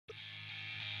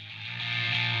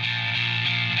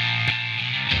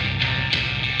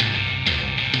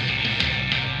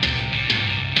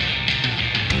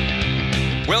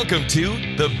Welcome to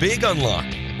The Big Unlock,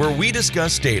 where we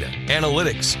discuss data,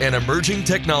 analytics, and emerging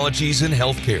technologies in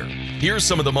healthcare. Here's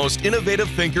some of the most innovative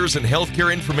thinkers in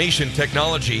healthcare information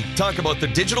technology talk about the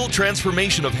digital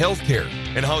transformation of healthcare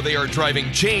and how they are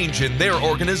driving change in their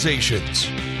organizations.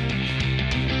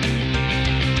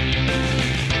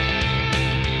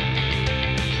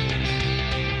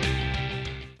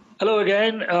 Hello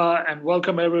again, and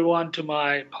welcome everyone to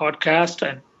my podcast.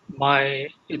 And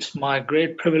it's my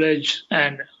great privilege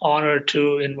and honor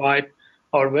to invite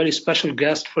our very special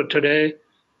guest for today,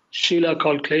 Sheila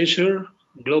Colclasure,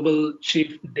 Global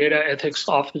Chief Data Ethics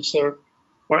Officer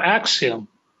for Acxiom.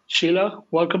 Sheila,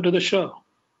 welcome to the show.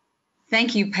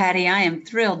 Thank you, Paddy. I am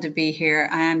thrilled to be here.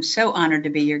 I am so honored to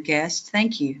be your guest.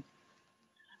 Thank you.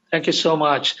 Thank you so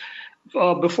much.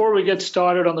 Before we get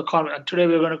started on the content, today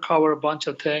we're going to cover a bunch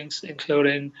of things,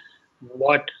 including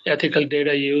what ethical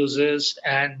data use is,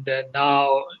 and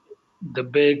now the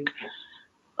big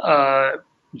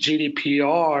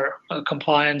GDPR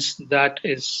compliance that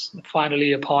is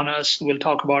finally upon us. We'll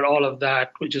talk about all of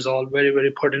that, which is all very, very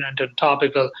pertinent and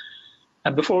topical.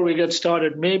 And before we get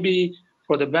started, maybe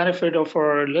for the benefit of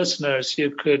our listeners, you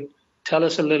could tell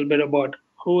us a little bit about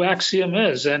who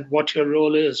Acxiom is and what your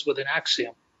role is within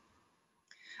Acxiom.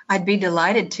 I'd be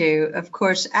delighted to. Of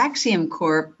course, Acxiom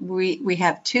Corp, we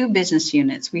have two business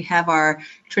units. We have our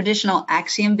traditional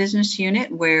Acxiom business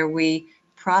unit where we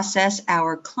process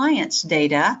our clients'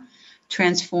 data,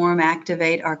 transform,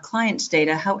 activate our clients'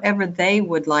 data however they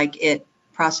would like it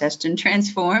processed and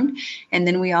transformed. And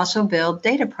then we also build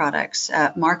data products,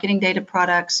 marketing data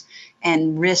products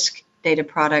and risk data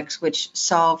products, which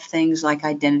solve things like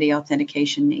identity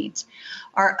authentication needs.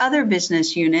 Our other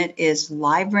business unit is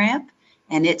LiveRamp.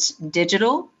 And it's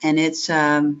digital, and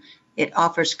it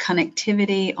offers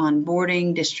connectivity,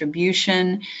 onboarding,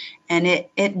 distribution, and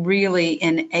it really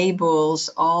enables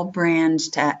all brands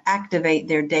to activate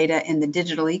their data in the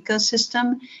digital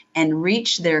ecosystem and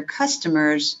reach their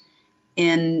customers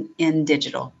in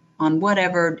digital in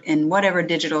whatever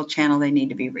digital channel they need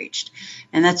to be reached.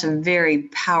 And that's a very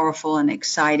powerful and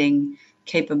exciting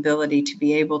capability to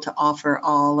be able to offer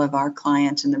all of our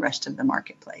clients and the rest of the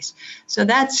marketplace. So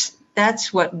that's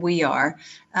what we are.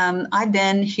 I've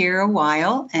been here a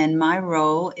while, and my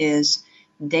role is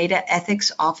Data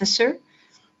Ethics Officer.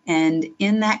 And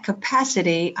in that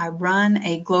capacity, I run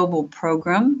a global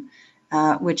program,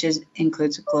 which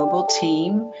includes a global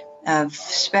team of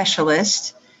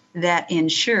specialists that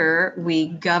ensure we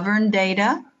govern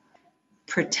data,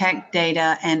 protect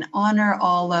data, and honor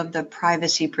all of the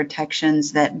privacy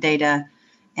protections that data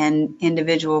and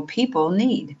individual people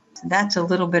need. That's a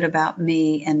little bit about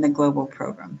me and the global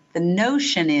program. The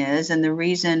notion is, and the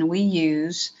reason we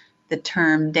use the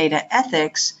term data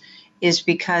ethics is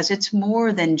because it's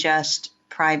more than just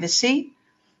privacy.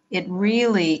 It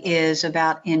really is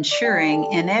about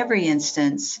ensuring in every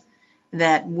instance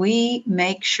that we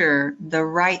make sure the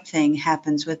right thing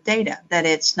happens with data, that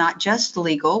it's not just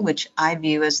legal, which I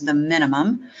view as the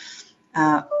minimum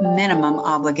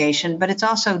obligation, but it's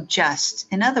also just.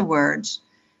 In other words,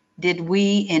 did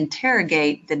we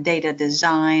interrogate the data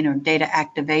design or data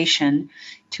activation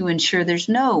to ensure there's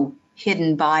no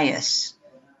hidden bias,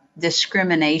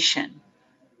 discrimination,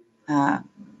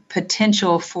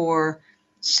 potential for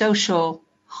social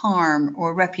harm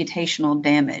or reputational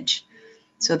damage?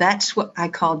 So that's what I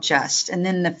call just. And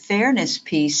then the fairness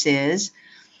piece is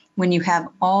when you have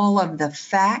all of the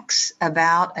facts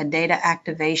about a data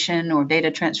activation or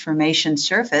data transformation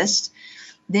surfaced,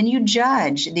 then you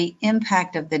judge the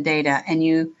impact of the data and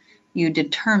you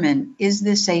determine, is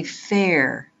this a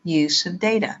fair use of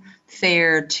data?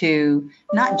 Fair to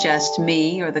not just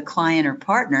me or the client or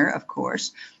partner, of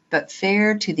course, but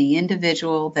fair to the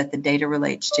individual that the data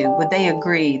relates to. Would they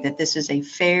agree that this is a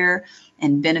fair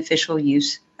and beneficial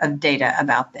use of data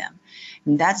about them?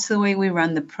 And that's the way we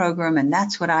run the program, and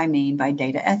that's what I mean by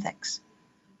data ethics.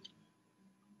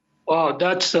 Wow,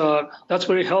 that's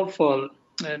very helpful.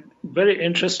 And very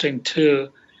interesting, too.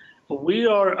 We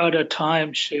are at a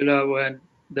time, Sheila, when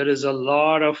there is a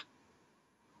lot of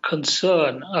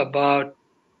concern about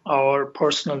our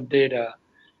personal data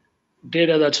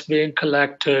that's being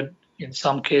collected, in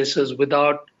some cases,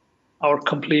 without our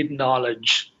complete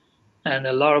knowledge. And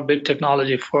a lot of big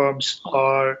technology firms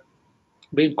are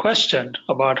being questioned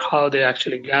about how they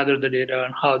actually gather the data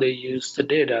and how they use the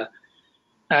data.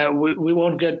 We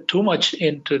won't get too much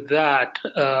into that,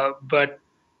 but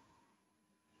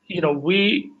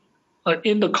we,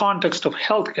 in the context of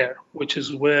healthcare, which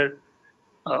is where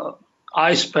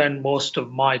I spend most of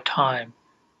my time,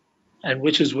 and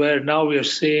which is where now we are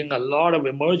seeing a lot of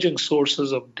emerging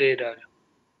sources of data.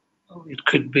 It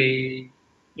could be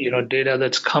data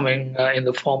that's coming in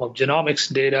the form of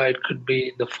genomics data. It could be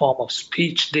in the form of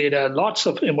speech data, lots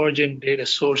of emerging data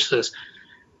sources.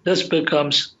 This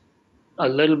becomes a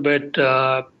little bit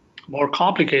more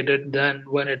complicated than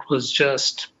when it was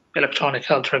just electronic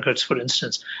health records, for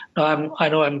instance. Now, I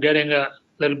know I'm getting a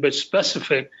little bit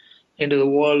specific into the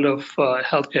world of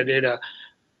healthcare data,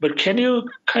 but can you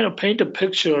kind of paint a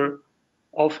picture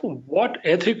of what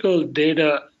ethical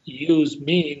data use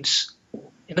means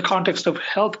in the context of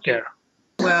healthcare?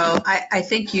 Well, I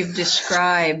think you've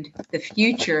described the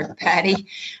future, Patty.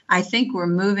 I think we're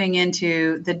moving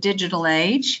into the digital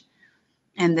age,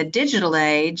 and the digital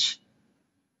age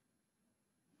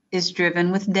is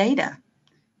driven with data.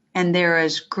 And there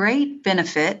is great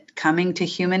benefit coming to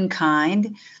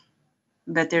humankind,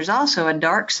 but there's also a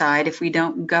dark side if we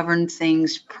don't govern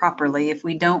things properly, if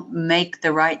we don't make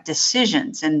the right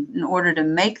decisions. And in order to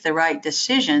make the right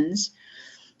decisions,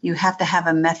 you have to have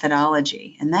a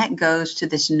methodology. And that goes to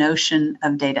this notion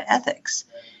of data ethics.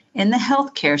 In the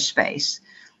healthcare space,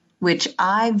 which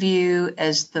I view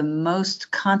as the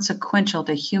most consequential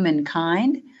to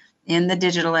humankind in the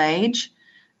digital age,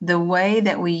 the way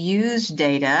that we use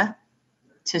data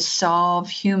to solve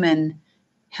human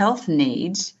health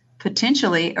needs,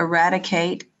 potentially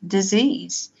eradicate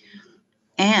disease,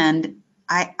 and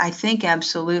I think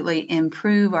absolutely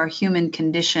improve our human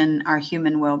condition, our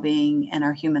human well-being, and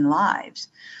our human lives.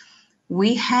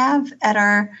 We have at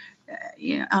our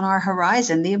on our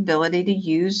horizon the ability to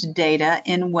use data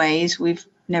in ways we've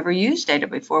never used data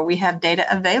before. We have data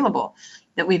available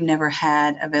that we've never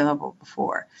had available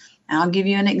before. And I'll give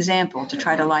you an example to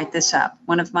try to light this up.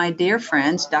 One of my dear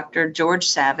friends, Dr. George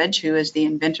Savage, who is the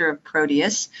inventor of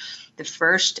Proteus, the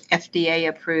first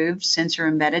FDA-approved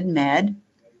sensor-embedded med.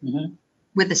 Mm-hmm.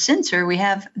 With the sensor, we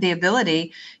have the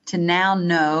ability to now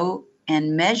know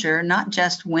and measure not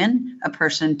just when a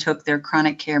person took their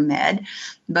chronic care med,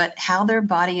 but how their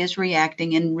body is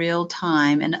reacting in real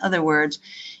time. In other words,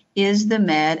 is the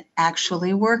med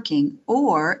actually working,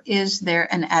 or is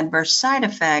there an adverse side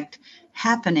effect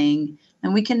happening?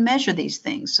 And we can measure these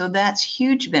things. So that's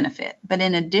huge benefit. But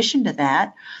in addition to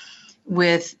that,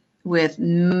 with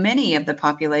many of the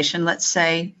population, let's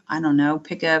say, I don't know,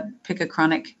 pick a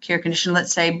chronic care condition,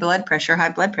 let's say blood pressure, high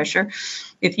blood pressure.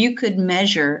 If you could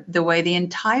measure the way the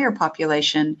entire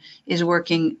population is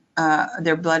working,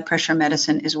 their blood pressure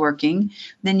medicine is working,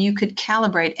 then you could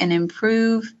calibrate and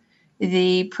improve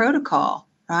the protocol,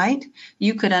 right?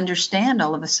 You could understand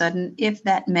all of a sudden if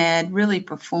that med really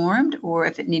performed or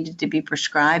if it needed to be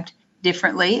prescribed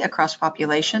differently across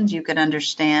populations. You could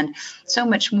understand so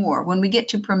much more. When we get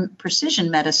to precision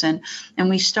medicine and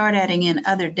we start adding in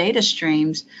other data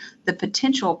streams, the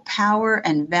potential power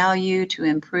and value to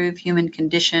improve human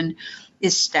condition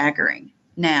is staggering.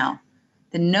 Now,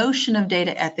 the notion of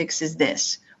data ethics is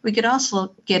this. We could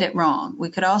also get it wrong. We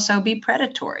could also be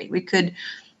predatory. We could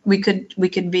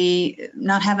be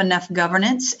not have enough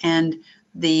governance, and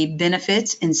the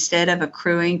benefits, instead of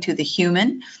accruing to the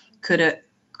human, could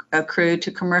accrue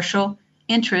to commercial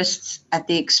interests at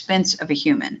the expense of a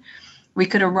human. We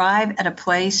could arrive at a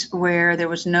place where there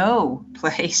was no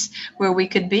place where we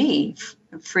could be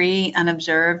free,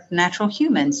 unobserved, natural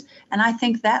humans. And I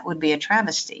think that would be a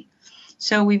travesty.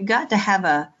 So we've got to have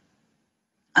a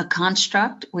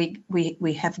construct. We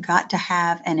have got to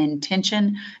have an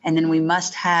intention, and then we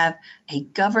must have a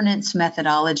governance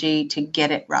methodology to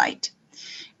get it right.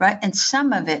 Right? And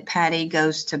some of it, Patty,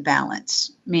 goes to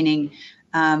balance, meaning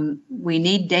we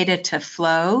need data to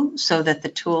flow so that the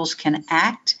tools can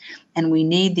act, and we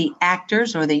need the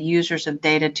actors or the users of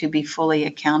data to be fully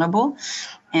accountable.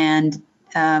 And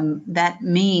that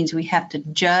means we have to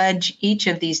judge each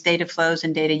of these data flows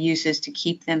and data uses to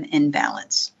keep them in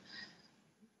balance.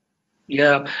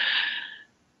 Yeah.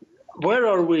 Where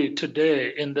are we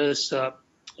today in this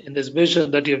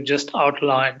vision that you've just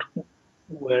outlined,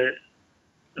 where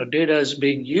data is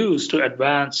being used to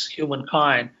advance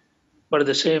humankind, but at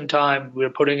the same time, we're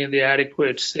putting in the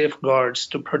adequate safeguards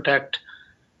to protect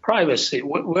privacy?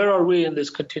 Where are we in this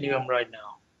continuum right now?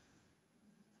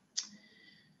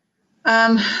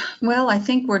 Well, I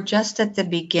think we're just at the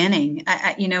beginning.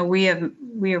 We have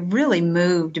really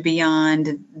moved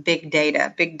beyond big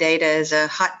data. Big data is a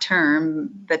hot term,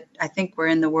 but I think we're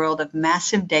in the world of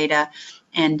massive data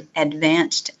and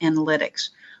advanced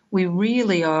analytics. We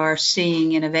really are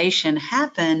seeing innovation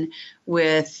happen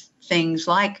with things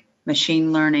like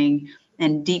machine learning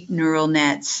and deep neural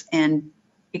nets and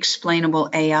explainable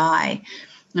AI.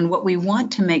 And what we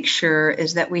want to make sure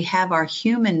is that we have our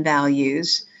human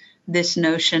values, this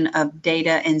notion of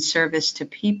data and service to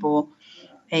people,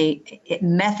 it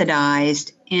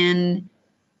methodized in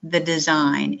the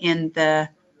design, in the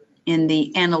in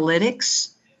the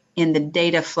analytics, in the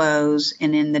data flows,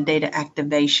 and in the data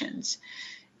activations.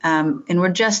 And we're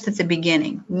just at the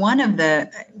beginning. One of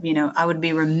the, I would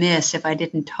be remiss if I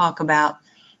didn't talk about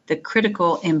the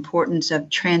critical importance of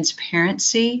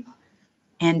transparency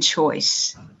and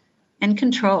choice and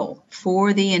control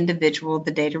for the individual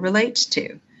the data relates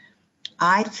to.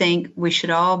 I think we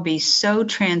should all be so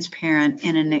transparent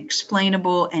in an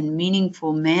explainable and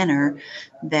meaningful manner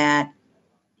that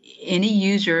any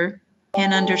user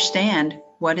can understand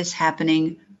what is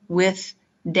happening with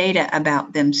data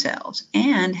about themselves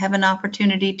and have an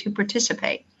opportunity to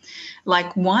participate.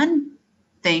 Like, one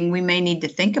thing we may need to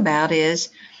think about is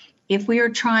if we are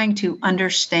trying to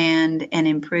understand and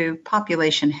improve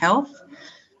population health,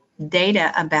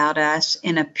 data about us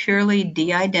in a purely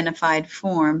de-identified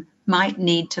form might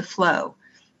need to flow.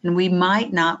 And we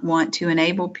might not want to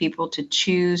enable people to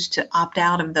choose to opt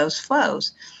out of those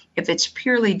flows. If it's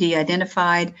purely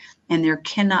de-identified and there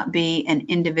cannot be an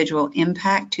individual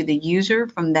impact to the user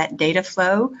from that data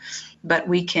flow, but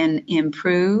we can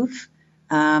improve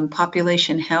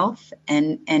population health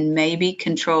and maybe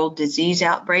control disease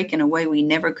outbreak in a way we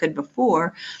never could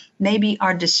before, maybe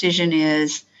our decision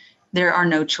is there are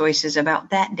no choices about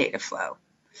that data flow.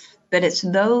 But it's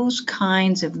those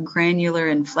kinds of granular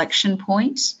inflection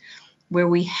points where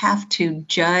we have to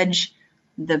judge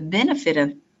the benefit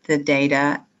of the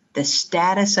data, the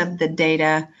status of the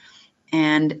data,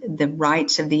 and the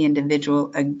rights of the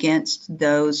individual against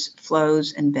those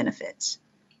flows and benefits.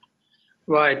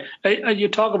 Right. You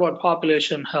talk about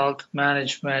population health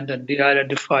management and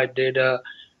de-identified data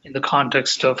in the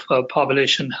context of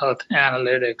population health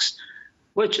analytics,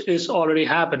 which is already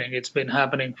happening. It's been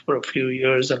happening for a few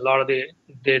years, and a lot of the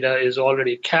data is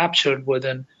already captured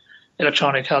within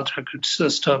electronic health record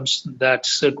systems that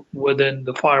sit within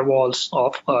the firewalls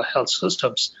of health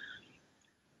systems.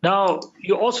 Now,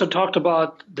 you also talked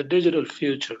about the digital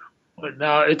future.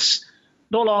 Now, it's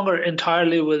no longer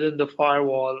entirely within the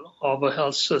firewall of a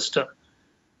health system.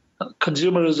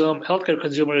 Consumerism, healthcare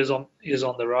consumerism is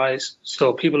on the rise.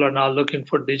 So people are now looking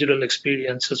for digital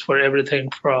experiences for everything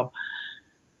from,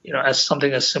 as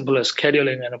something as simple as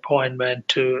scheduling an appointment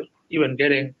to even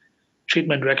getting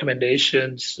treatment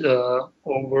recommendations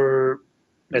over,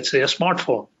 let's say, a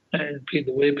smartphone. And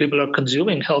the way people are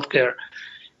consuming healthcare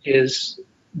is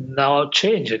now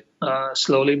changing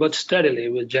slowly but steadily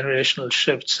with generational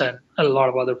shifts and a lot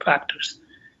of other factors.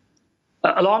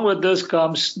 Along with this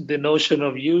comes the notion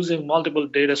of using multiple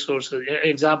data sources. An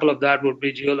example of that would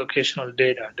be geolocational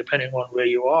data. Depending on where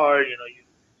you are,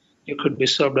 you could be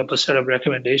served up a set of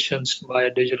recommendations by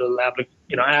a digital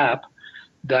app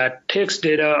that takes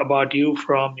data about you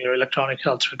from your electronic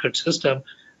health record system,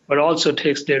 but also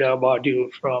takes data about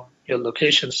you from your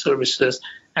location services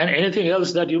and anything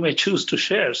else that you may choose to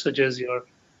share, such as your,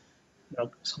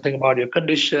 something about your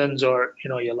conditions or,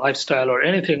 your lifestyle or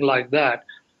anything like that.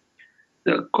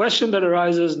 The question that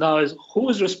arises now is who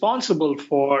is responsible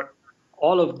for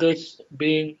all of this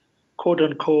being quote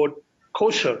unquote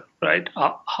kosher, right?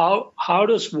 How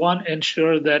does one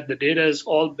ensure that the data is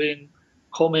all being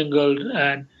commingled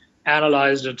and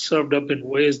analyzed and served up in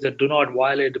ways that do not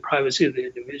violate the privacy of the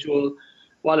individual,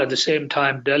 while at the same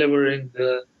time delivering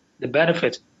the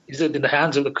benefits? Is it in the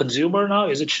hands of the consumer now?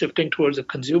 Is it shifting towards the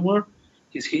consumer?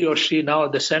 Is he or she now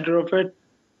at the center of it?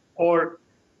 Or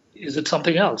is it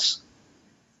something else?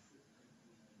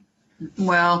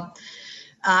 Well,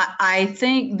 I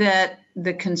think that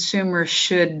the consumer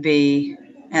should be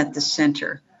at the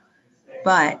center,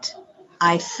 but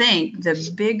I think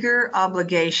the bigger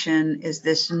obligation is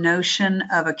this notion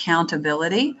of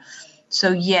accountability.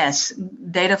 So yes,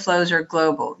 data flows are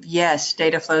global. Yes,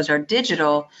 data flows are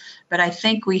digital, but I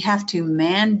think we have to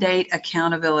mandate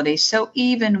accountability. So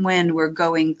even when we're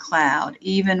going cloud,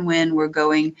 even when we're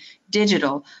going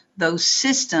digital, those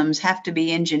systems have to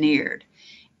be engineered.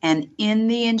 And in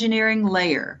the engineering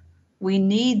layer, we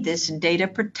need this data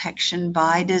protection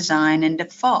by design and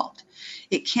default.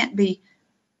 It can't be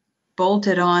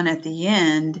bolted on at the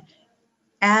end.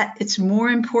 It's more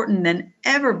important than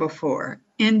ever before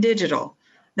in digital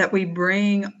that we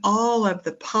bring all of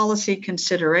the policy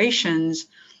considerations,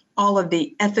 all of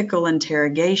the ethical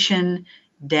interrogation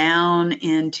down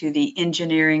into the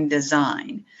engineering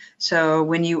design. So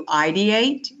when you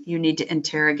ideate, you need to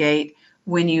interrogate.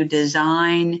 When you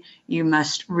design, you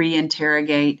must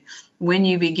re-interrogate. When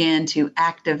you begin to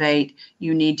activate,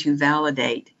 you need to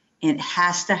validate. It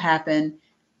has to happen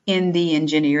in the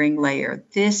engineering layer.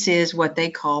 This is what they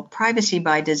call privacy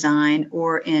by design,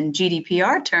 or in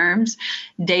GDPR terms,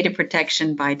 data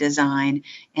protection by design.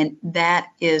 And that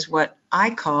is what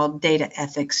I call data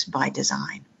ethics by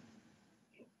design.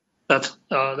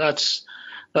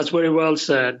 That's very well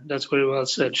said. That's very well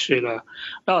said, Sheila.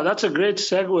 Now, that's a great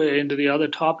segue into the other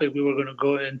topic we were going to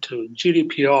go into.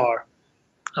 GDPR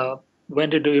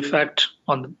went into effect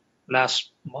on the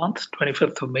last month,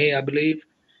 25th of May, I believe,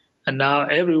 and now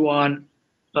everyone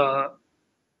who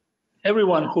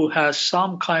has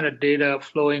some kind of data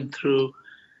flowing through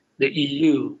the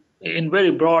EU, in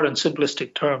very broad and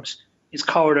simplistic terms, is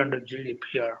covered under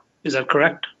GDPR. Is that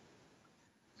correct?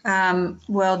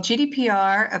 Well,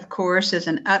 GDPR, of course, is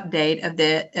an update of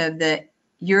the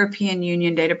European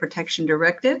Union Data Protection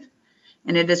Directive,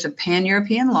 and it is a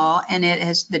pan-European law, and it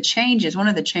has the changes. One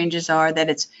of the changes are that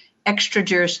it's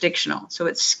extra-jurisdictional. So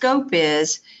its scope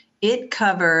is it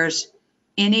covers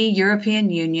any European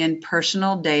Union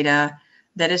personal data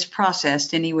that is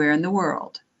processed anywhere in the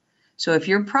world. So if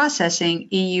you're processing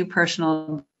EU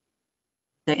personal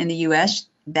data in the US,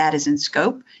 that is in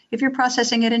scope. If you're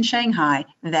processing it in Shanghai,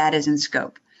 that is in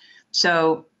scope.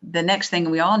 So the next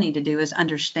thing we all need to do is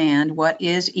understand what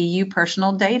is EU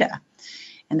personal data.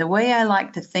 And the way I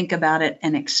like to think about it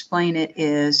and explain it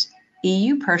is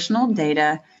EU personal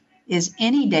data is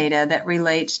any data that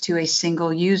relates to a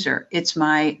single user. It's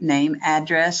my name,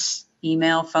 address,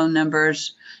 email, phone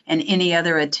numbers, and any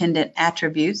other attendant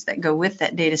attributes that go with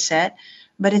that data set.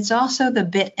 But it's also the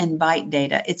bit and byte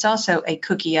data. It's also a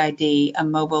cookie ID, a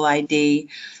mobile ID,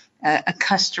 a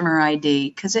customer ID,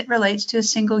 because it relates to a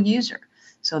single user.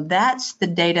 So that's the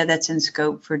data that's in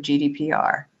scope for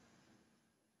GDPR.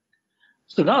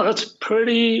 So now that's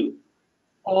pretty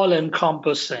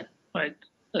all-encompassing, right?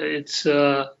 It's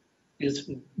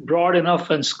broad enough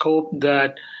in scope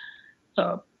that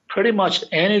pretty much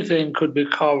anything could be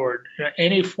covered.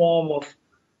 Any form of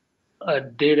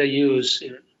data use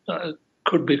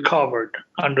could be covered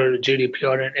under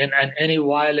GDPR, and any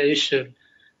violation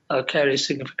carries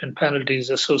significant penalties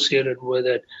associated with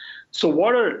it. So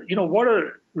what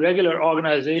are regular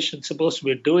organizations supposed to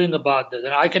be doing about this?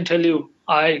 And I can tell you,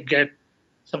 I get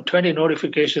some 20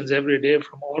 notifications every day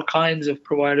from all kinds of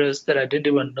providers that I didn't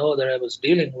even know that I was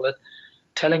dealing with,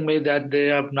 telling me that they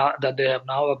have now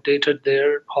updated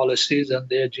their policies and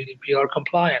they are GDPR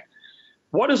compliant.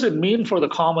 What does it mean for the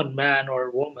common man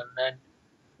or woman, and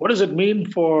what does it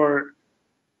mean for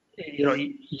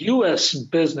U.S.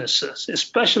 businesses,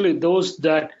 especially those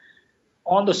that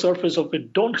on the surface of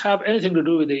it don't have anything to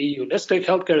do with the EU? Let's take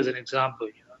healthcare as an example.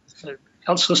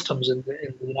 Health systems in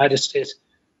the United States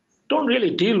don't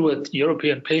really deal with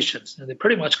European patients, and they're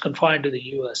pretty much confined to the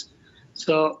U.S.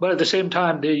 So, but at the same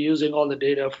time, they're using all the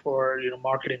data for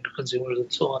marketing to consumers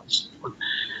and so on and so forth.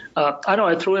 I know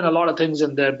I threw in a lot of things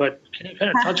in there, but can you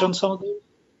kind of touch on some of these?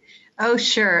 Oh,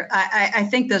 sure. I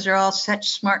think those are all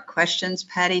such smart questions,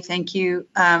 Patty. Thank you.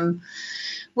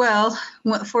 Well,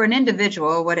 for an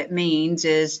individual, what it means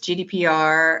is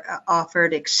GDPR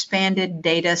offered expanded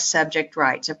data subject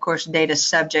rights. Of course, data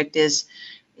subject is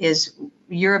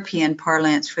European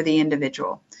parlance for the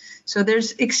individual. So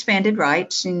there's expanded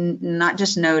rights, and not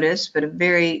just notice, but a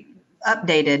very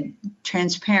updated,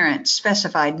 transparent,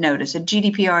 specified notice, a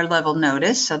GDPR level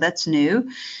notice. So that's new.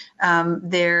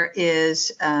 There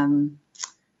is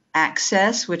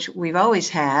access, which we've always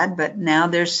had, but now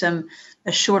there's a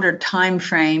shorter time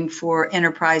frame for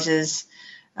enterprises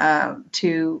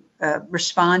to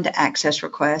respond to access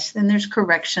requests. Then there's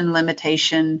correction,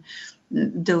 limitation,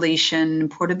 deletion,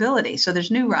 portability. So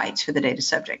there's new rights for the data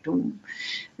subject.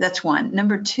 That's one.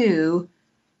 Number two,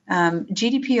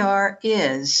 GDPR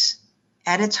is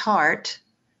at its heart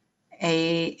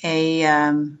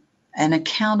an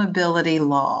accountability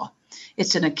law.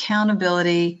 It's an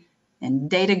accountability and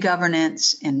data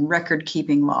governance and record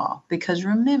keeping law, because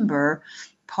remember,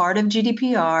 part of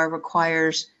GDPR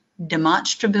requires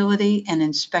demonstrability and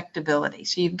inspectability.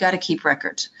 So you've got to keep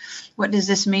records. What does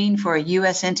this mean for a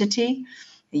U.S. entity?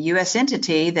 A U.S.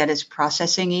 entity that is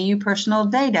processing EU personal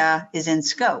data is in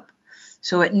scope.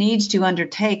 So it needs to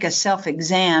undertake a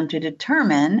self-exam to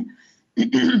determine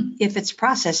if it's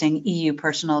processing EU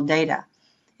personal data.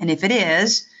 And if it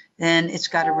is, then it's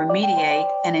got to remediate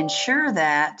and ensure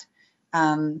that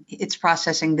it's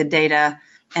processing the data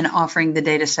and offering the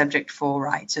data subject full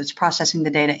rights. So it's processing the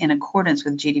data in accordance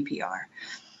with GDPR.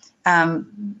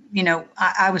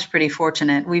 I was pretty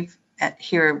fortunate.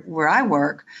 Here where I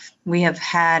work, we have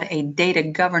had a data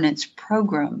governance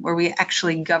program where we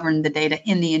actually govern the data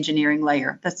in the engineering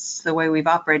layer. That's the way we've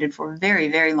operated for a very,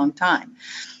 very long time.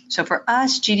 So for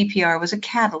us, GDPR was a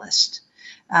catalyst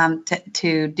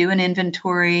to do an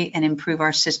inventory and improve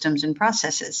our systems and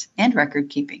processes and record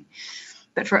keeping.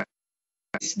 But for us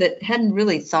that hadn't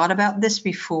really thought about this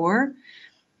before,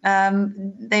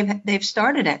 they've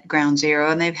started at ground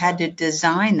zero, and they've had to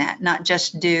design that, not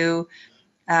just do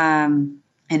an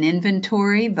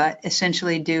inventory, but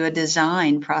essentially do a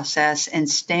design process and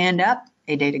stand up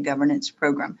a data governance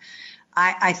program.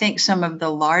 I think some of the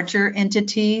larger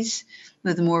entities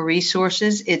with more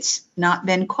resources, it's not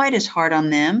been quite as hard on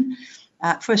them.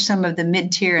 For some of the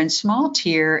mid-tier and small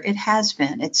tier, it has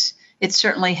been. It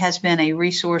certainly has been a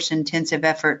resource-intensive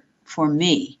effort for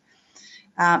me.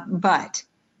 But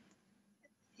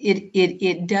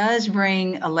it does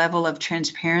bring a level of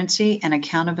transparency and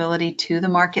accountability to the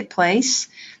marketplace.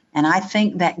 And I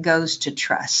think that goes to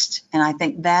trust. And I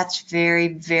think that's very,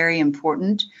 very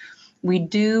important. We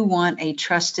do want a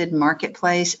trusted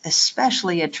marketplace,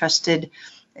 especially a trusted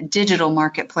digital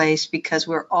marketplace, because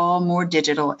we're all more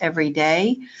digital every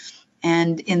day.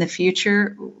 And in the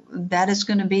future, that is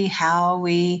going to be how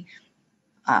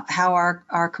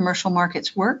our commercial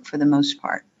markets work for the most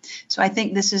part. So I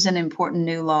think this is an important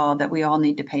new law that we all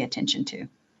need to pay attention to.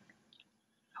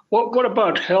 What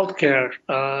about healthcare?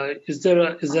 Is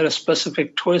there a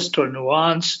specific twist or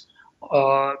nuance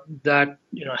that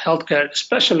healthcare,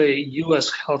 especially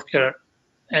U.S. healthcare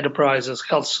enterprises,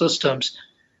 health systems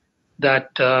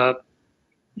that don't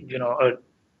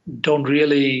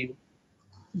really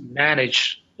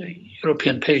manage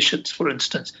European patients, for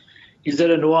instance? Is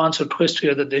there a nuance or twist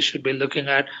here that they should be looking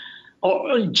at?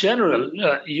 Or in general,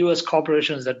 U.S.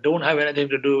 corporations that don't have anything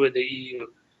to do with the EU,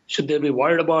 should they be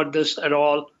worried about this at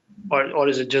all, or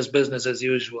is it just business as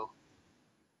usual?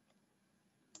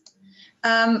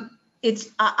 I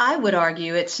would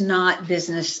argue it's not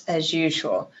business as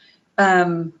usual,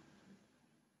 because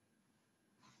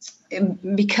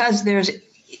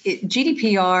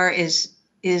GDPR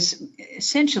is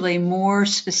essentially more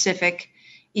specific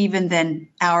even than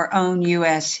our own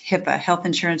U.S. HIPAA, Health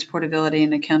Insurance Portability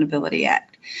and Accountability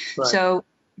Act. Right. So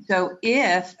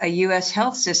if a U.S.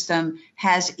 health system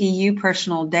has EU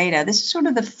personal data, this is sort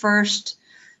of the first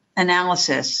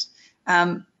analysis.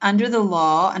 Under the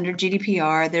law, under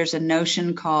GDPR, there's a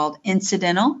notion called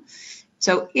incidental.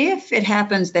 So if it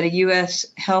happens that a U.S.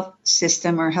 health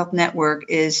system or health network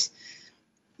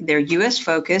they're U.S.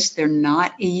 focused, they're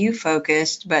not EU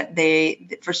focused, but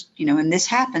and this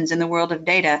happens in the world of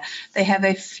data, they have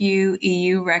a few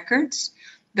EU records,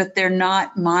 but they're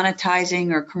not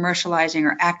monetizing or commercializing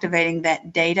or activating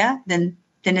that data, then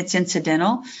it's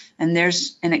incidental, and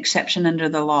there's an exception under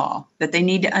the law. But they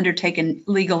need to undertake a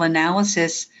legal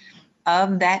analysis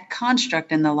of that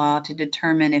construct in the law to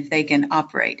determine if they can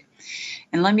operate.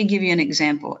 And let me give you an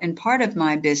example. In part of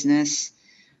my business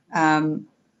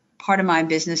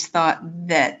thought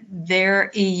that their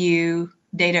EU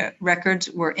data records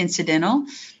were incidental.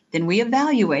 Then we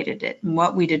evaluated it. And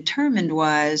what we determined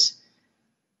was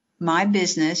my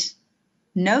business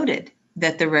noted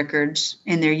that the records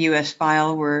in their U.S.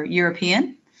 file were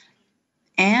European,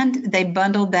 and they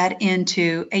bundled that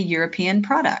into a European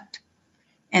product.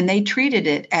 And they treated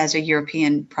it as a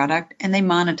European product, and they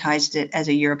monetized it as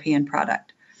a European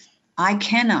product. I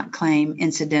cannot claim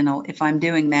incidental if I'm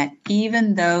doing that,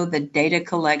 even though the data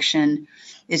collection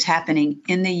is happening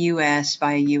in the U.S.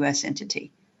 by a U.S.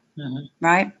 entity,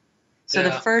 right? So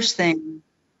the first thing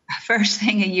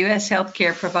a U.S.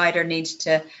 healthcare provider needs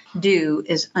to do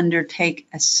is undertake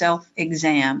a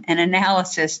self-exam, an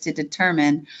analysis to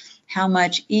determine how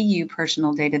much EU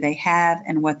personal data they have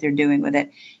and what they're doing with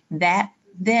it. That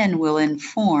then will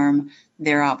inform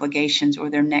their obligations or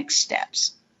their next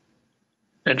steps.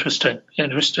 Interesting.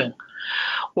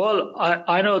 Well,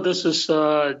 I know this is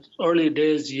early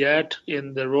days yet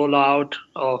in the rollout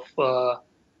of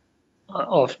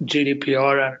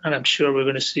GDPR, and I'm sure we're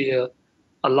going to see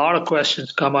a lot of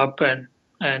questions come up, and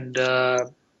we're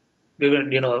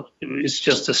going to, it's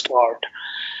just the start.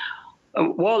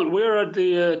 Well, we're at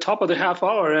the top of the half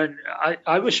hour, and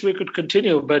I wish we could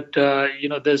continue, but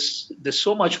there's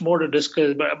so much more to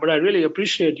discuss. But I really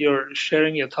appreciate your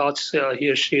sharing your thoughts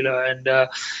here, Sheila, and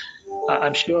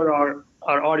I'm sure our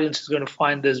audience is going to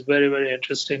find this very, very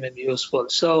interesting and useful.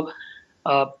 So,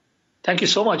 thank you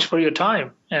so much for your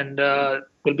time, and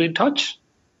we'll be in touch.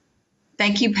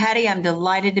 Thank you, Paddy. I'm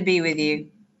delighted to be with you.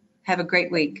 Have a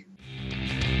great week.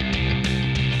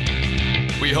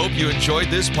 We hope you enjoyed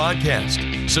this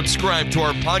podcast. Subscribe to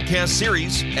our podcast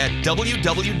series at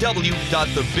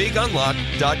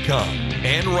www.thebigunlock.com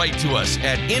and write to us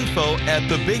at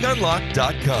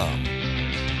info@thebigunlock.com.